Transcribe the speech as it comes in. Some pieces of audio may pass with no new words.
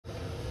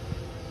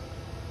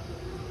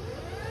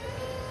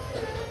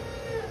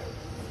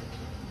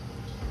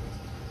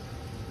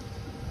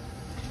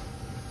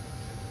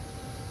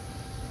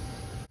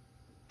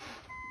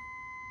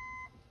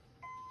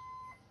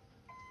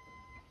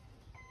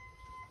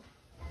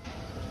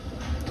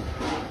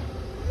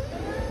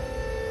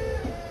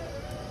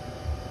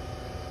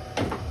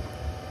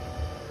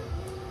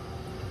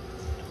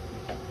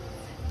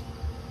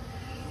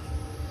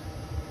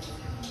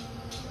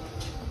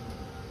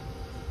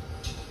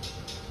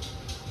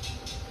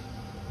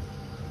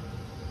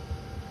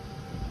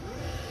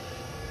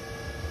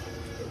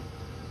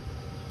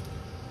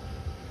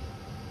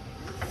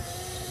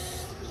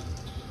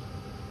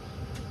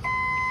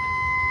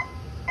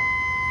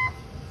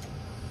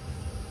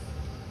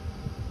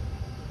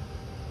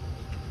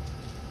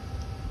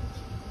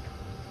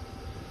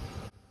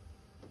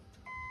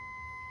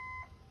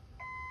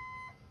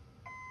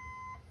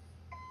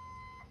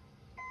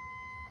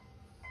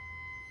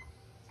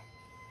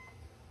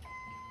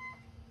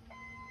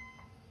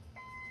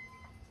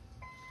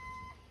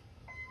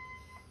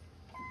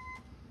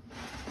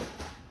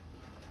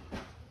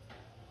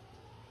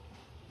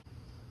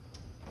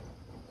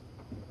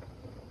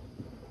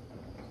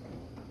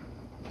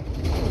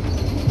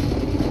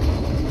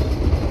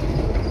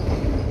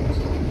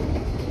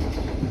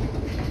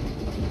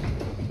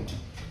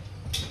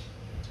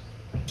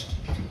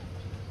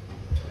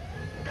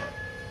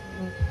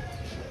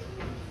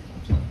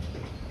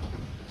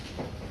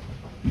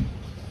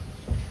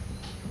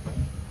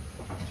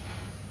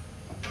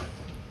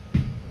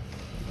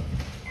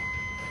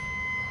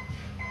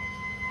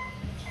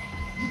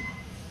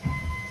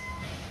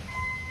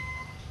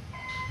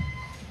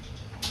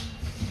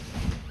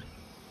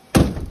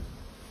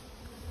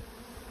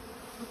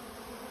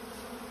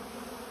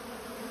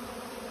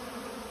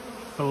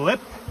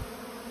Flip.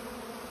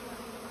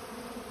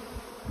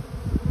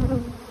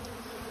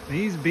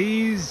 These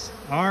bees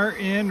are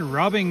in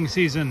rubbing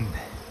season.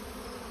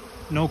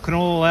 No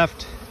canola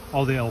left.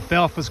 All the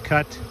alfalfa's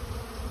cut.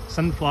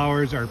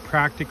 Sunflowers are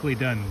practically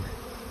done.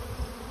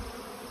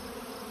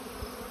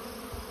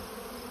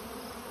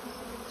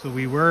 So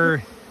we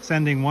were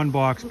sending one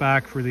box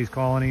back for these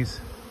colonies.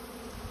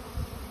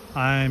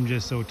 I'm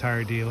just so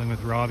tired dealing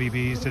with Robbie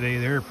bees today.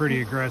 They're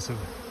pretty aggressive.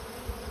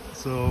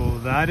 So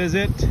that is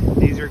it.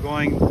 These are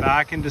going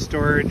back into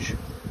storage.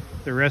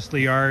 The rest of the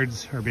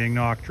yards are being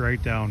knocked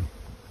right down.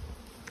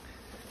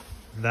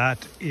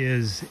 That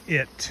is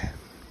it.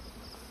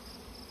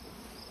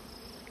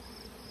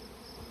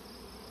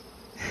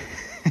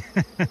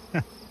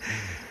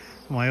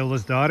 My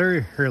oldest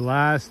daughter, her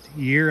last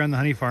year on the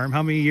honey farm.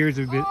 How many years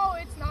have been? Oh,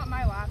 it's not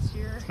my last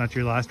year. It's not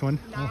your last one?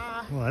 Nah.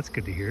 Oh, well, that's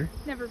good to hear.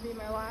 Never be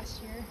my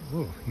last year.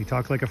 Oh, you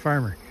talk like a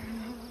farmer.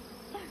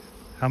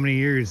 How many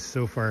years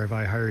so far have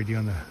I hired you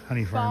on the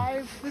honey farm?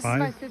 5. This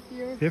Five? is my 5th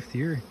year. 5th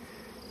year.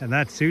 And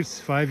that suits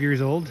 5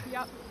 years old?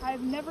 Yep.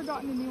 I've never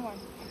gotten a new one.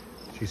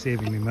 She's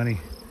saving me money.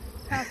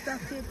 Half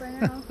duct tape by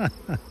now.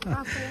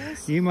 After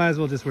this. You might as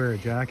well just wear a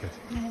jacket.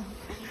 Yeah.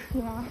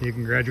 You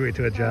can graduate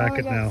to a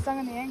jacket I got now. stung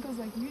on the ankles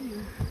like you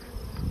do.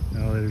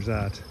 No, there's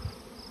that.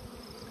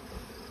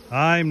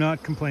 I'm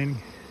not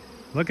complaining.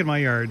 Look at my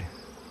yard.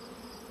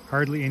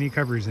 Hardly any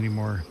covers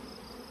anymore.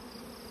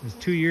 There's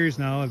 2 years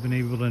now I've been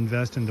able to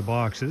invest into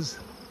boxes.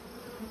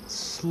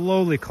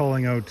 Slowly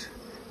culling out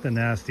the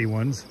nasty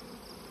ones.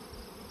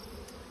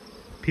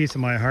 Piece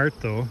of my heart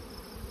though.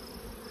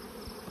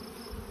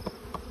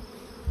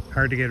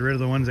 Hard to get rid of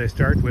the ones I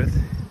start with.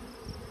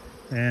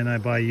 And I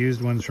buy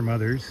used ones from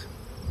others.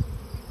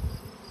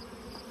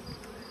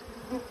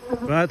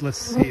 But let's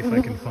see if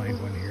I can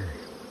find one here.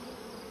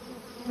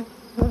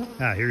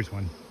 Ah, here's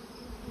one.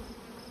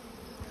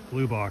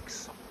 Blue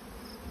box.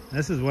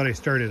 This is what I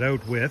started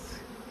out with.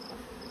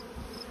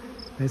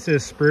 This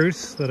is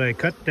spruce that I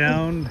cut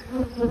down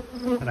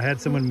and I had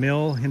someone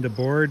mill into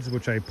boards,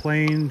 which I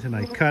planed and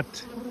I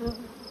cut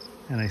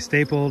and I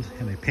stapled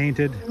and I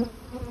painted.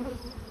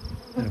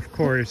 And of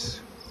course,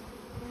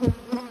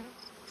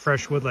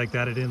 fresh wood like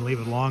that, I didn't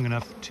leave it long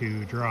enough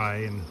to dry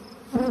and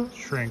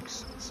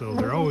shrinks. So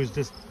they're always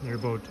they're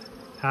about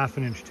 ½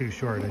 an inch too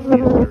short. I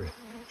need a better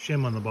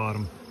shim on the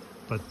bottom.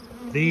 But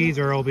these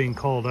are all being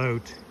culled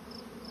out.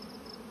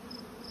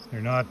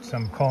 They're not,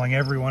 I'm calling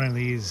every one of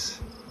these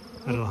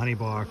out of the honey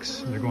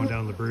box. They're going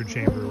down the brood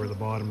chamber where the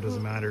bottom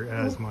doesn't matter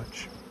as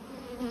much.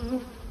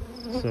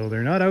 So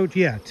they're not out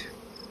yet.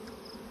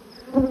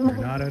 They're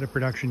not out of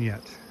production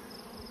yet.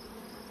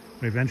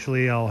 But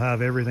eventually I'll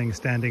have everything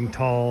standing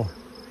tall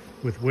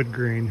with wood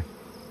grain.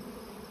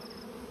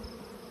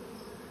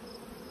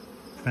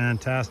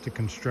 Fantastic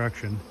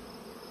construction.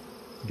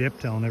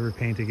 Dipped, I'll never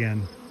paint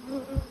again.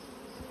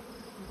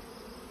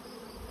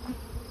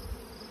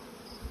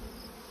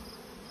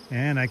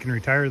 And I can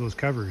retire those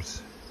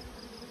covers.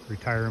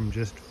 Retire them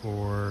just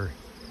for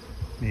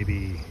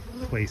maybe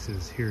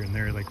places here and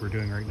there like we're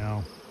doing right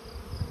now.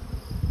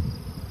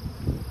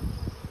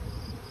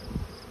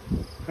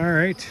 All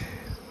right,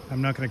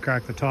 I'm not going to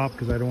crack the top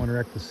because I don't want to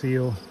wreck the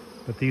seal,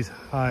 but these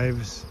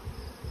hives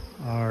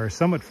are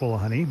somewhat full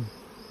of honey,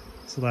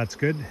 so that's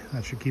good.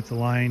 That should keep the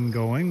line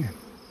going.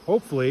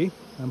 Hopefully,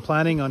 I'm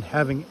planning on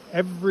having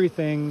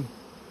everything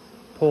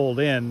pulled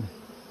in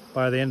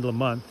by the end of the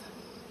month.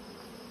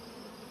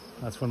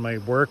 That's when my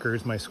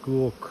workers, my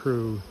school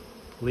crew,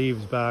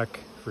 leaves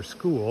back for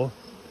school,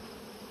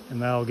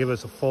 and that'll give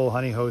us a full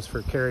honey house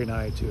for Carrie and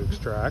I to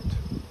extract.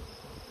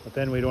 But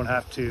then we don't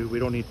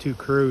need 2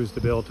 crews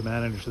to be able to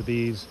manage the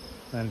bees,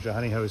 manage a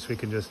honey house. We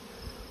can just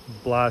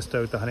blast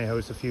out the honey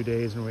house a few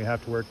days, and when we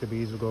have to work the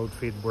bees, we'll go out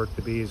and work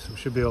the bees. We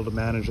should be able to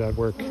manage that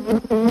work.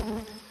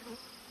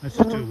 Let's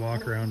just do a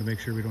walk around to make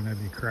sure we don't have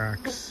any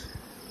cracks.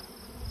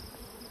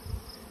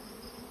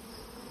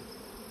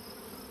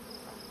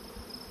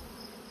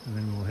 And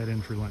then we'll head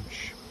in for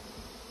lunch.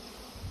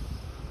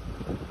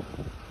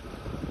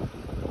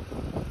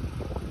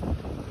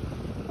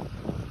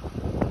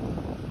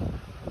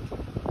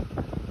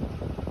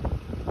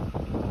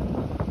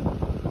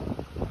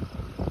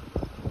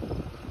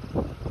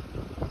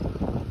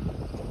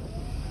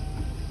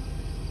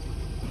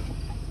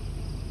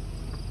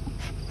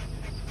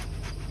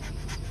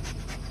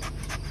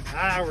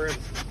 Ah, we're in.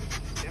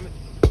 Damn it.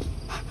 That's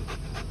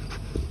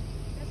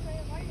why I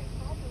like it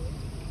properly.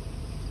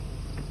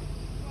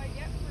 What I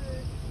get for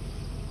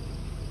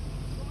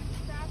going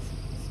fast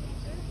this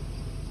winter.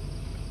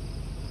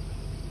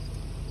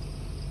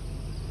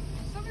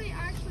 Somebody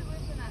actually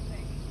lives in that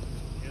thing.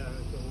 Yeah,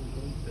 it's the old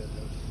homestead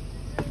house.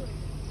 Really?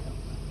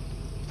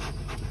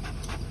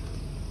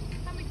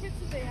 How many kids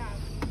do they have?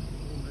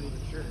 I'm not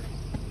even sure.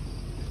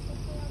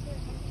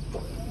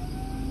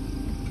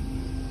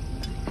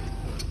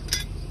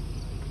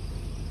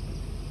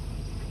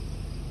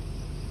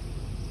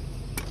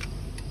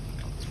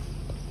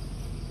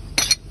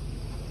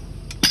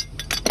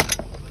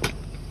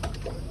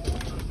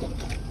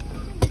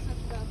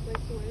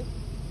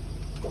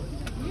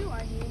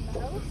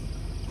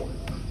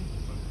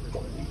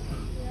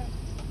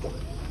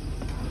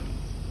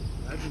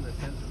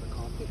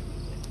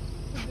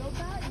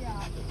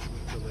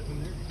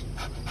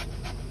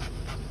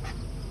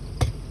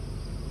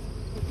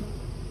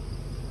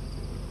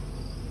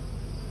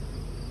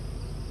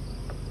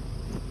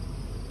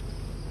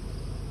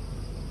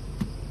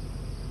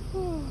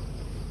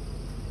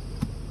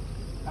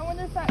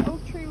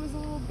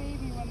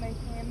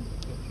 nice name.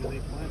 Bet you they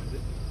planted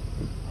it.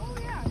 Oh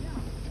yeah, yeah.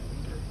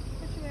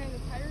 Especially when the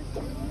tires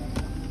too.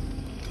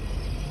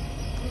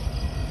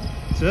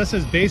 So this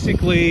is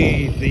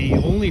basically the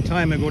only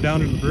time I go down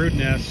to the brood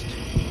nest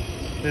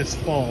this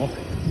fall.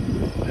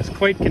 It's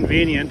quite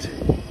convenient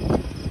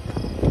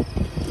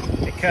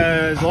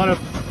because a lot of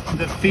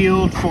the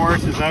field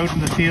force is out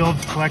in the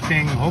fields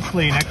collecting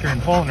hopefully nectar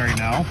and pollen right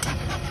now.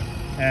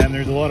 And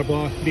there's a lot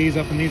of bees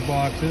up in these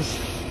boxes.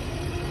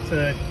 So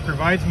it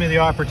provides me the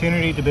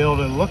opportunity to be able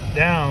to look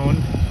down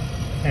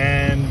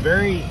and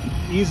very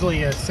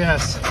easily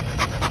assess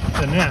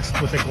the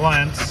nest with a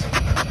glance.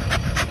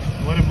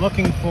 What I'm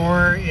looking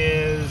for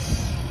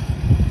is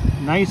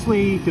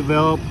nicely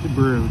developed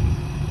brood.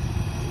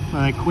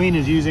 My queen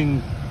is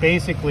using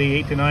basically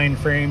 8 to 9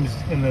 frames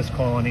in this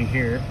colony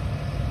here,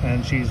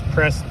 and she's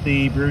pressed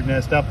the brood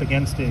nest up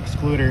against the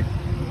excluder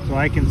so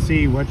I can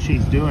see what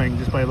she's doing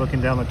just by looking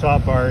down the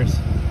top bars.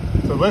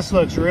 So this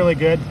looks really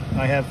good.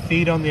 I have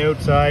feed on the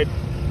outside,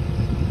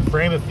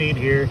 frame of feed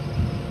here,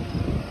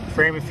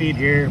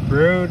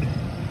 brood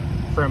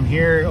from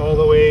here all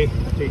the way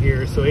to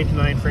here, so 8 to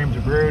 9 frames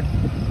of brood.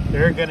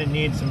 They're going to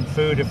need some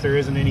food if there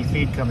isn't any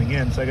feed coming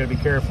in, so I got to be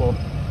careful.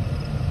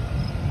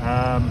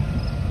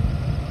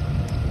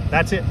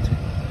 That's it.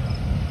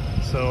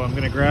 So I'm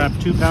going to grab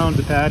 2 pounds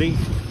of patty.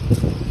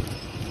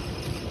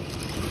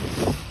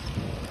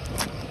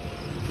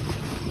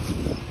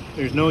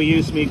 There's no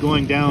use me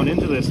going down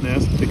into this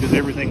nest because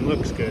everything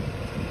looks good.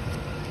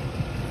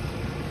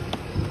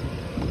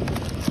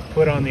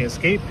 Put on the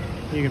escape.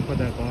 You can put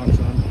that box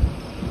on.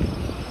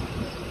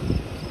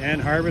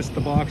 And harvest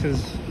the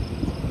boxes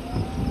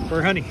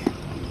for honey.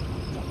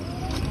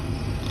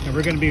 And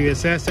we're going to be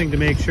assessing to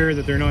make sure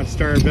that they're not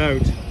starved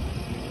out.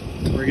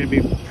 We're going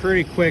to be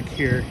pretty quick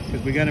here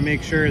because we got to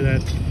make sure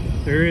that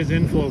there is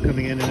inflow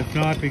coming in, and if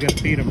not, we got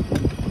to feed them.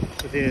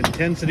 With the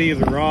intensity of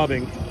the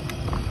robbing,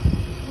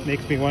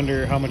 makes me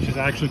wonder how much is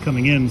actually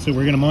coming in, so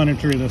we're going to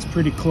monitor this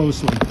pretty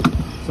closely.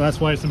 So that's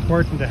why it's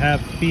important to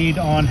have feed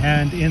on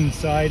hand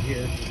inside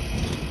here,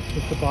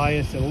 just to buy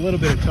us a little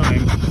bit of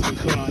time.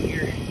 What's going on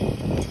here?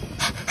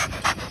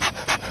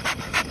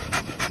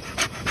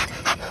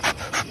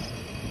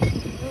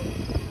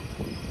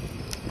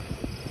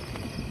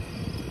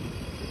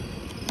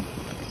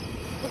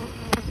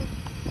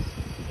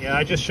 Yeah,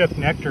 I just shook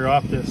nectar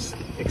off this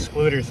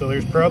excluder, so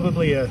there's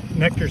probably a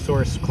nectar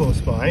source close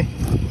by.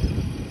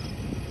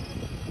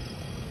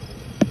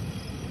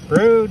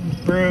 Brood,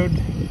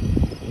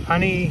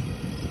 honey,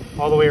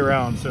 all the way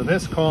around. So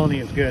this colony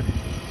is good.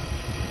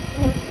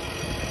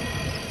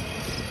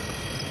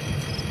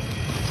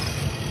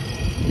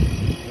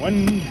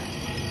 One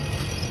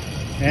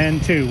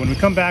and two. When we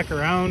come back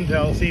around,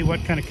 I'll see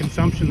what kind of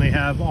consumption they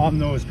have on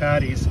those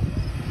patties.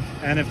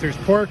 And if there's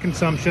poor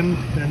consumption,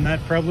 then that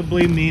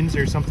probably means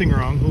there's something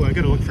wrong. Oh, I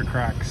gotta look for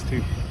cracks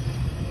too.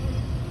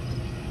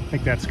 I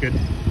think that's good.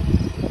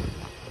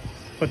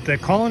 But the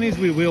colonies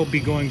we will be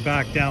going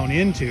back down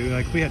into,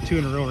 like we had 2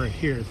 in a row right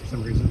here for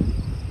some reason.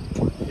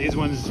 These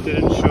ones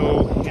didn't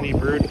show any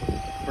brood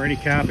or any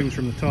cappings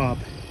from the top,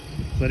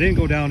 so I didn't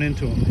go down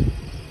into them.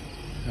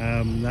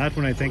 That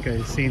one I think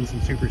I've seen some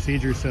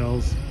supersedure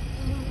cells,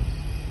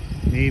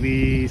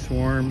 maybe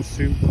swarms,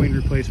 queen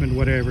replacement,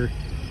 whatever.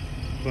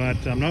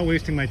 But I'm not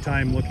wasting my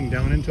time looking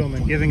down into them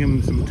and giving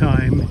them some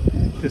time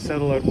to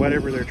settle out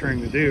whatever they're trying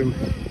to do.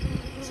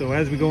 So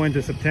as we go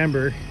into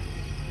September,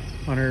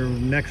 on our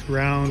next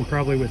round,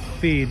 probably with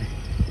feed,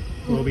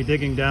 we'll be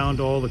digging down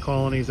to all the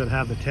colonies that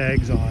have the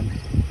tags on.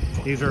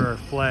 These are our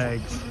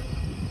flags.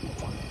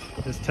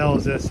 This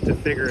tells us to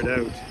figure it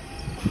out.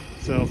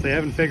 So if they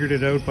haven't figured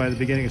it out by the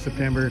beginning of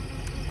September,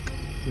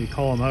 we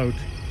call them out,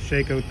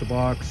 shake out the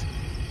box,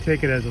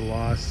 take it as a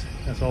loss.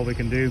 That's all we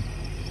can do.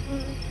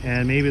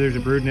 And maybe there's a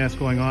brood nest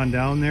going on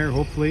down there,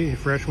 hopefully a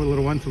fresh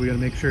little one, so we got to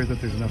make sure that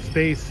there's enough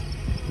space,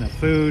 enough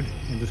food,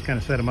 and just kind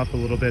of set them up a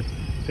little bit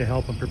to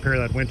help them prepare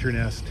that winter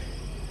nest.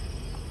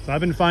 So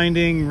I've been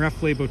finding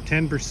roughly about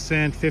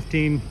 10%,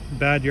 15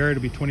 bad yard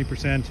will be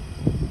 20%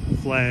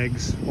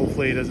 flags.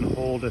 Hopefully it doesn't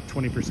hold at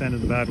 20%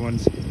 of the bad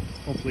ones.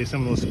 Hopefully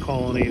some of those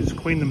colonies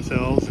queen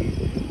themselves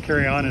and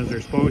carry on as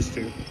they're supposed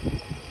to.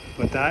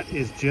 But that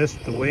is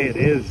just the way it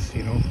is,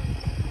 you know.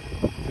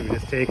 So we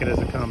just take it as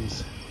it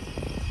comes.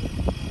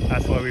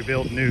 That's why we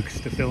build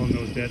nukes, to fill in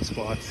those dead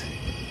spots,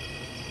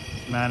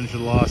 manage the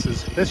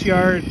losses. This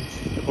yard,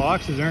 the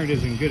boxes aren't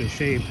as in good a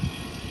shape.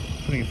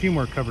 Putting a few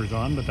more covers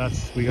on, but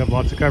we have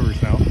lots of covers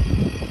now.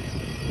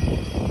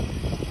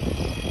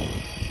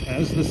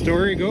 As the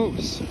story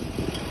goes.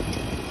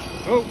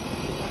 Oh,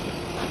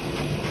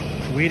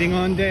 waiting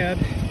on Dad.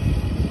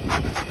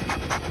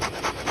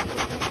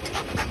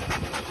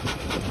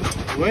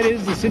 What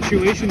is the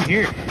situation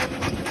here?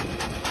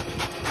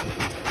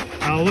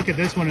 I'll look at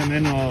this one and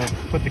then I'll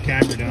put the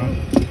camera down.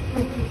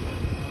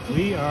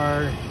 We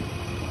are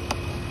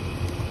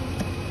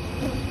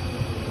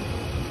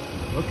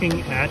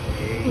looking at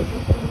a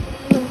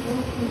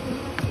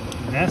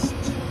nest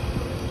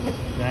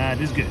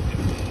that is good.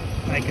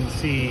 I can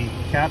see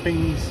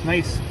cappings,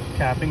 nice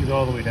cappings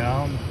all the way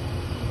down.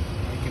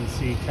 I can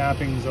see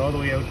cappings all the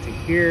way out to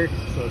here,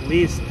 so at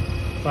least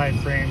 5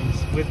 frames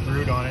with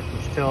brood on it,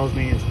 which tells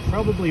me it's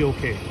probably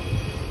okay.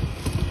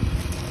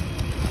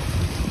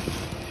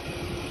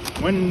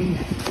 1,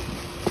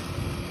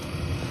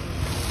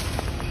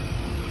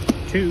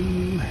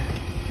 2.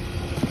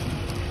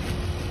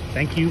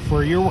 Thank you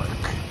for your work.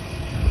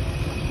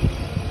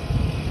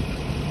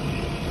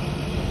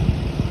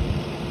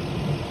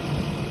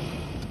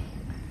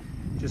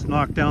 Just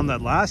knocked down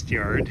that last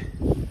yard.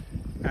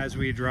 As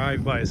we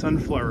drive by a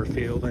sunflower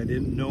field I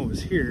didn't know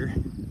was here.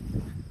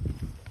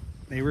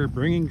 They were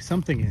bringing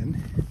something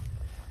in,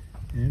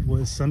 and it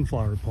was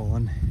sunflower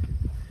pollen.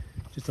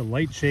 Just a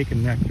light shake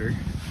and nectar.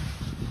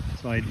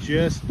 So I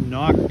just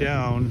knocked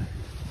down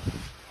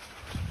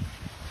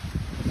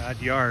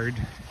that yard,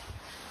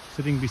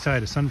 sitting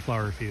beside a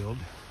sunflower field,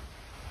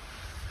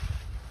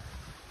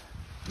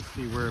 to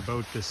see where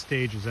about this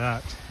stage is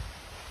at.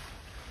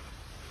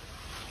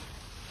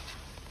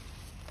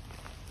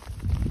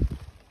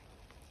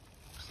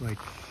 Looks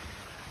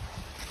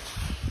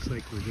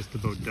like we're just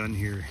about done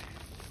here.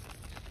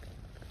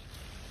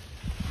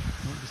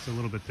 Oh, just a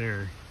little bit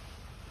there.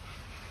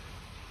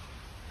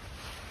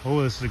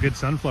 Oh, this is a good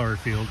sunflower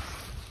field.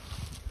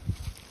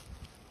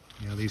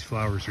 Yeah, these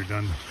flowers are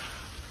done.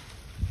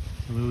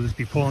 So we'll just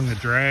be pulling the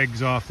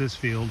drags off this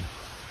field.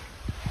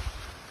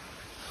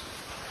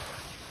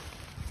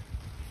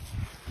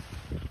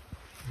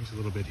 There's a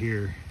little bit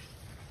here.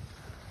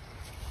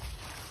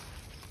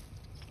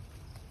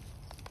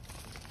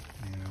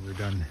 Yeah, we're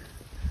done.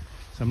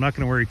 So I'm not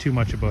going to worry too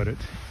much about it.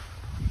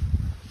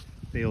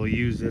 They'll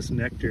use this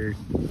nectar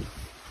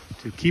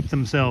to keep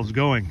themselves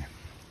going.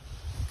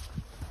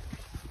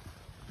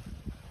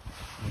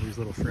 All these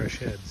little fresh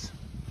heads.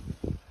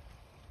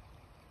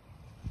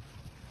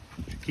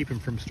 Should keep them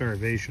from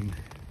starvation.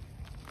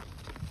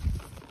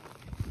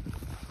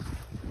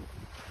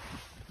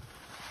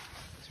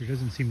 So there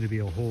doesn't seem to be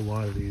a whole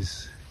lot of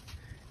these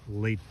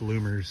late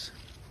bloomers.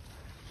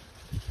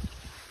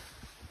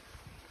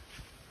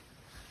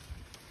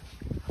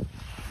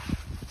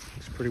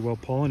 It's pretty well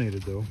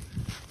pollinated though.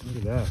 Look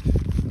at that.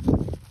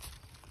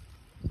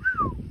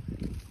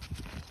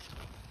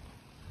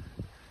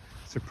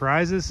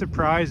 Surprises,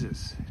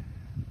 surprises.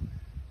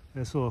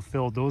 This will have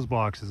filled those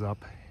boxes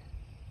up.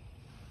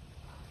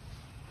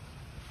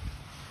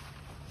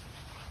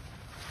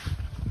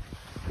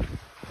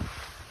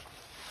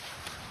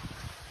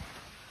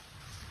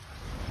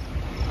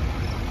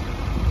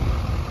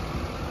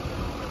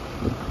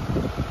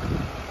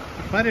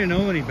 If I didn't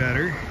know any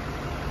better,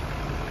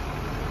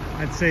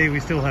 I'd say we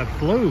still have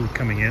flow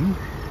coming in.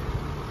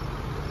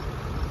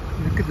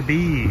 Look at the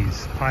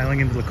bees piling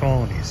into the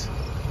colonies.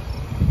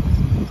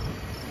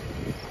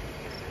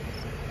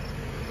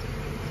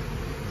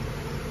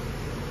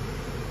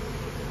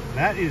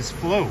 That is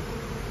flow.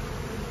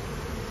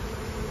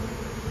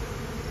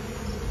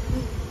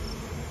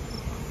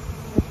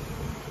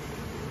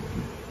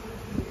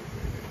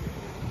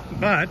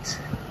 But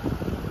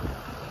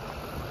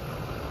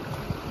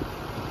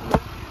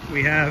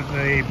we have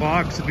a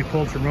box that we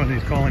pulled from one of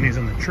these colonies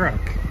on the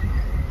truck,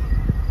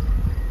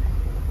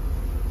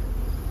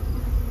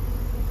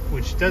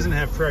 which doesn't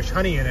have fresh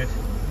honey in it.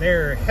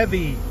 They're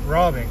heavy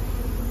robbing.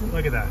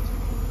 Look at that.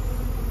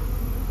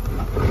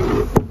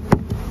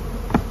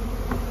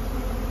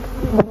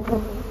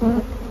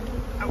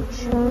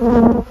 Ouch.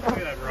 Look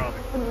at that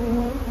robbing.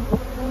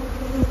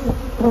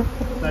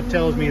 That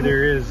tells me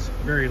there is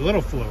very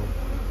little flow.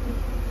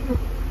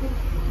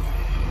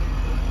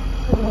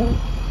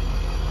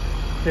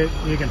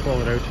 You can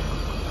pull it out.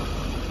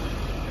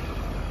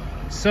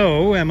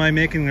 So, am I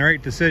making the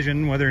right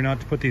decision whether or not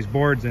to put these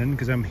boards in?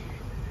 Because I'm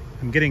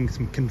getting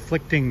some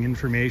conflicting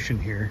information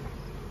here.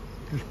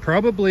 There's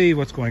probably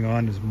what's going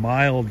on is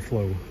mild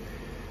flow,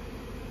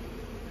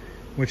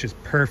 which is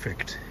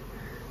perfect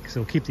because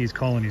it'll keep these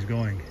colonies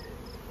going.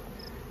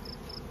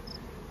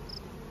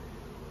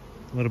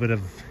 A little bit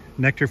of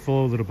nectar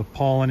flow, a little bit of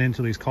pollen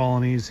into these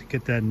colonies,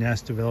 get that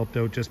nest developed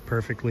out just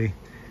perfectly.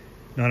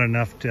 Not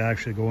enough to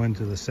actually go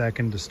into the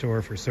second to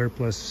store for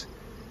surplus,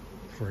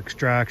 for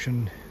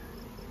extraction.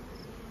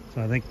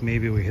 So I think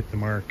maybe we hit the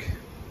mark.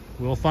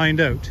 We'll find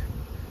out.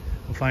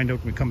 We'll find out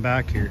when we come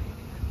back here.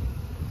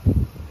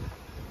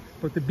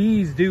 But the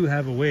bees do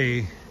have a way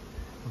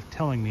of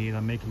telling me that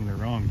I'm making the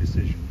wrong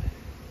decision.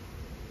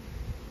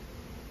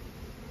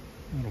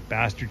 Little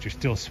bastards are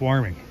still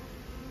swarming.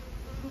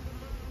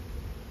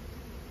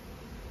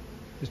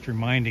 Just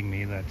reminding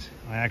me that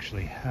I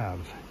actually have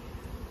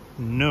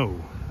no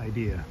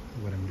idea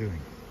what I'm doing.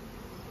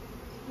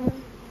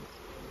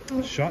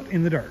 Shot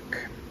in the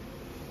dark.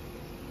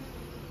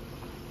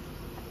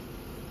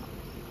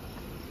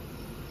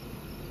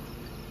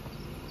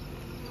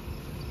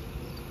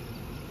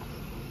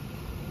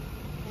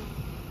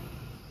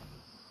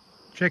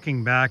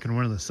 Checking back on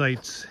one of the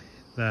sites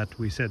that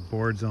we set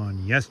boards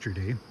on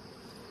yesterday,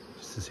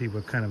 just to see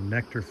what kind of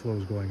nectar flow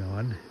is going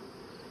on.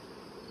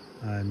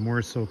 I'm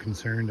more so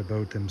concerned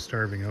about them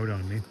starving out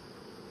on me.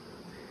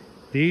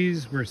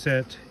 These were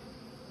set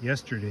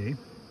yesterday,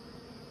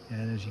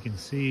 and as you can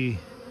see,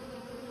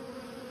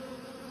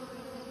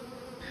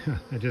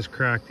 I just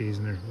cracked these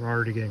and they're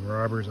already getting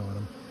robbers on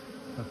them.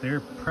 But they're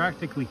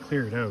practically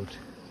cleared out.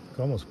 I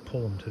can almost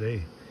pull them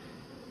today.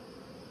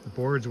 The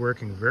board's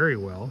working very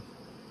well.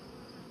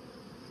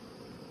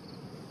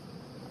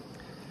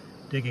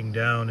 Digging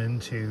down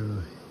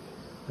into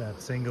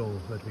that single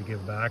that we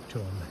give back to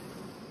them.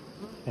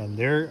 And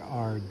there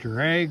are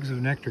drags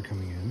of nectar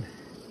coming in.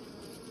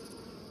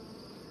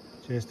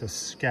 Just a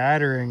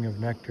scattering of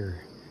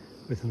nectar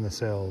within the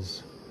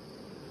cells.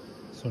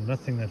 So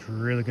nothing that's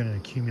really going to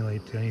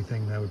accumulate to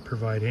anything that would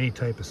provide any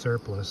type of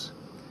surplus.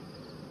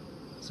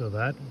 So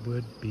that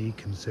would be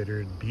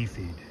considered bee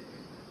feed.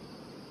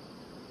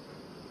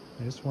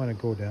 I just want to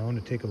go down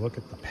to take a look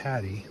at the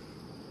patty.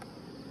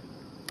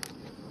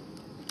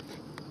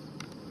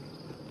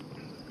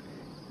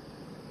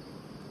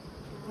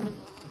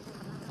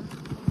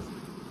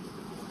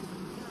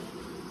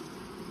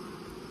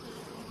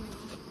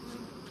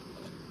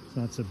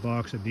 So that's a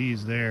box of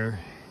bees there.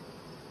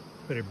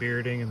 Bit of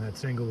bearding, and that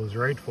single was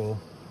rightful.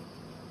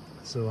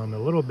 So I'm a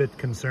little bit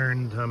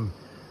concerned. I'm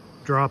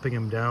dropping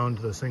him down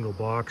to the single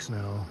box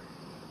now,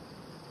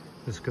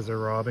 just because the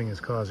robbing is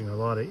causing a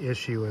lot of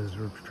issue as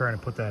we're trying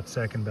to put that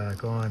second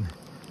back on.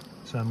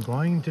 So I'm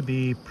going to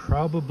be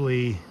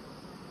probably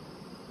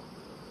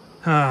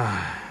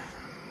they're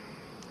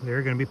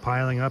going to be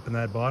piling up in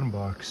that bottom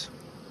box.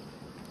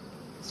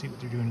 Let's see what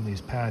they're doing to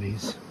these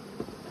patties.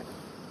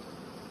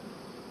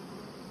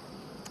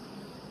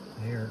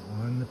 They are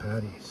on the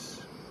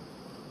patties.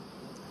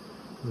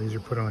 These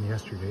are put on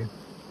yesterday.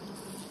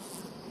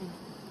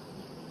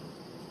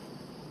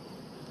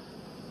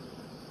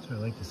 So I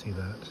like to see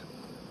that.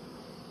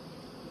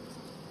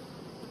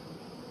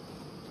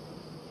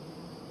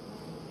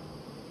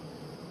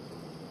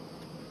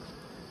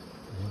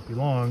 It won't be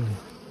long.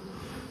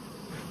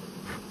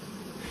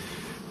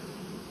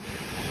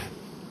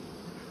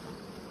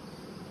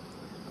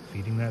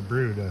 Feeding that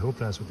brood. I hope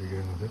that's what they're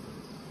doing with it.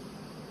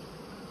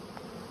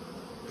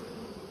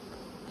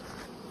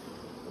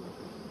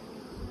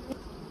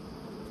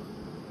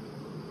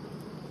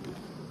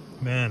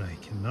 Man, I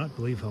cannot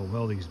believe how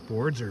well these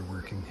boards are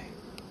working.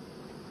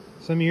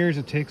 Some years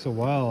it takes a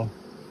while,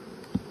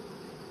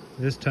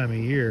 this time of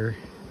year,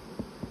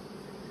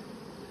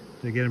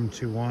 to get them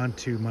to want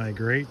to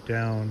migrate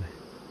down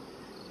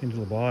into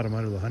the bottom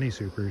under the honey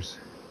supers.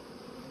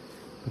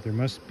 But there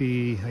must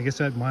be, I guess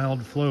that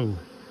mild flow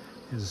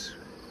has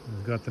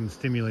got them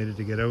stimulated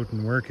to get out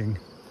and working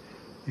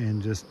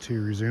and just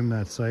to resume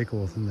that cycle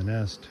within the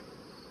nest.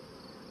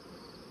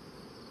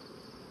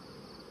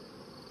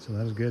 So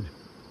that is good.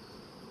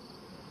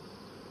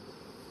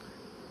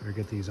 Better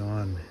get these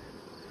on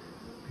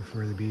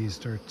before the bees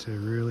start to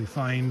really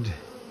find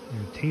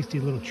a tasty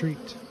little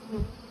treat.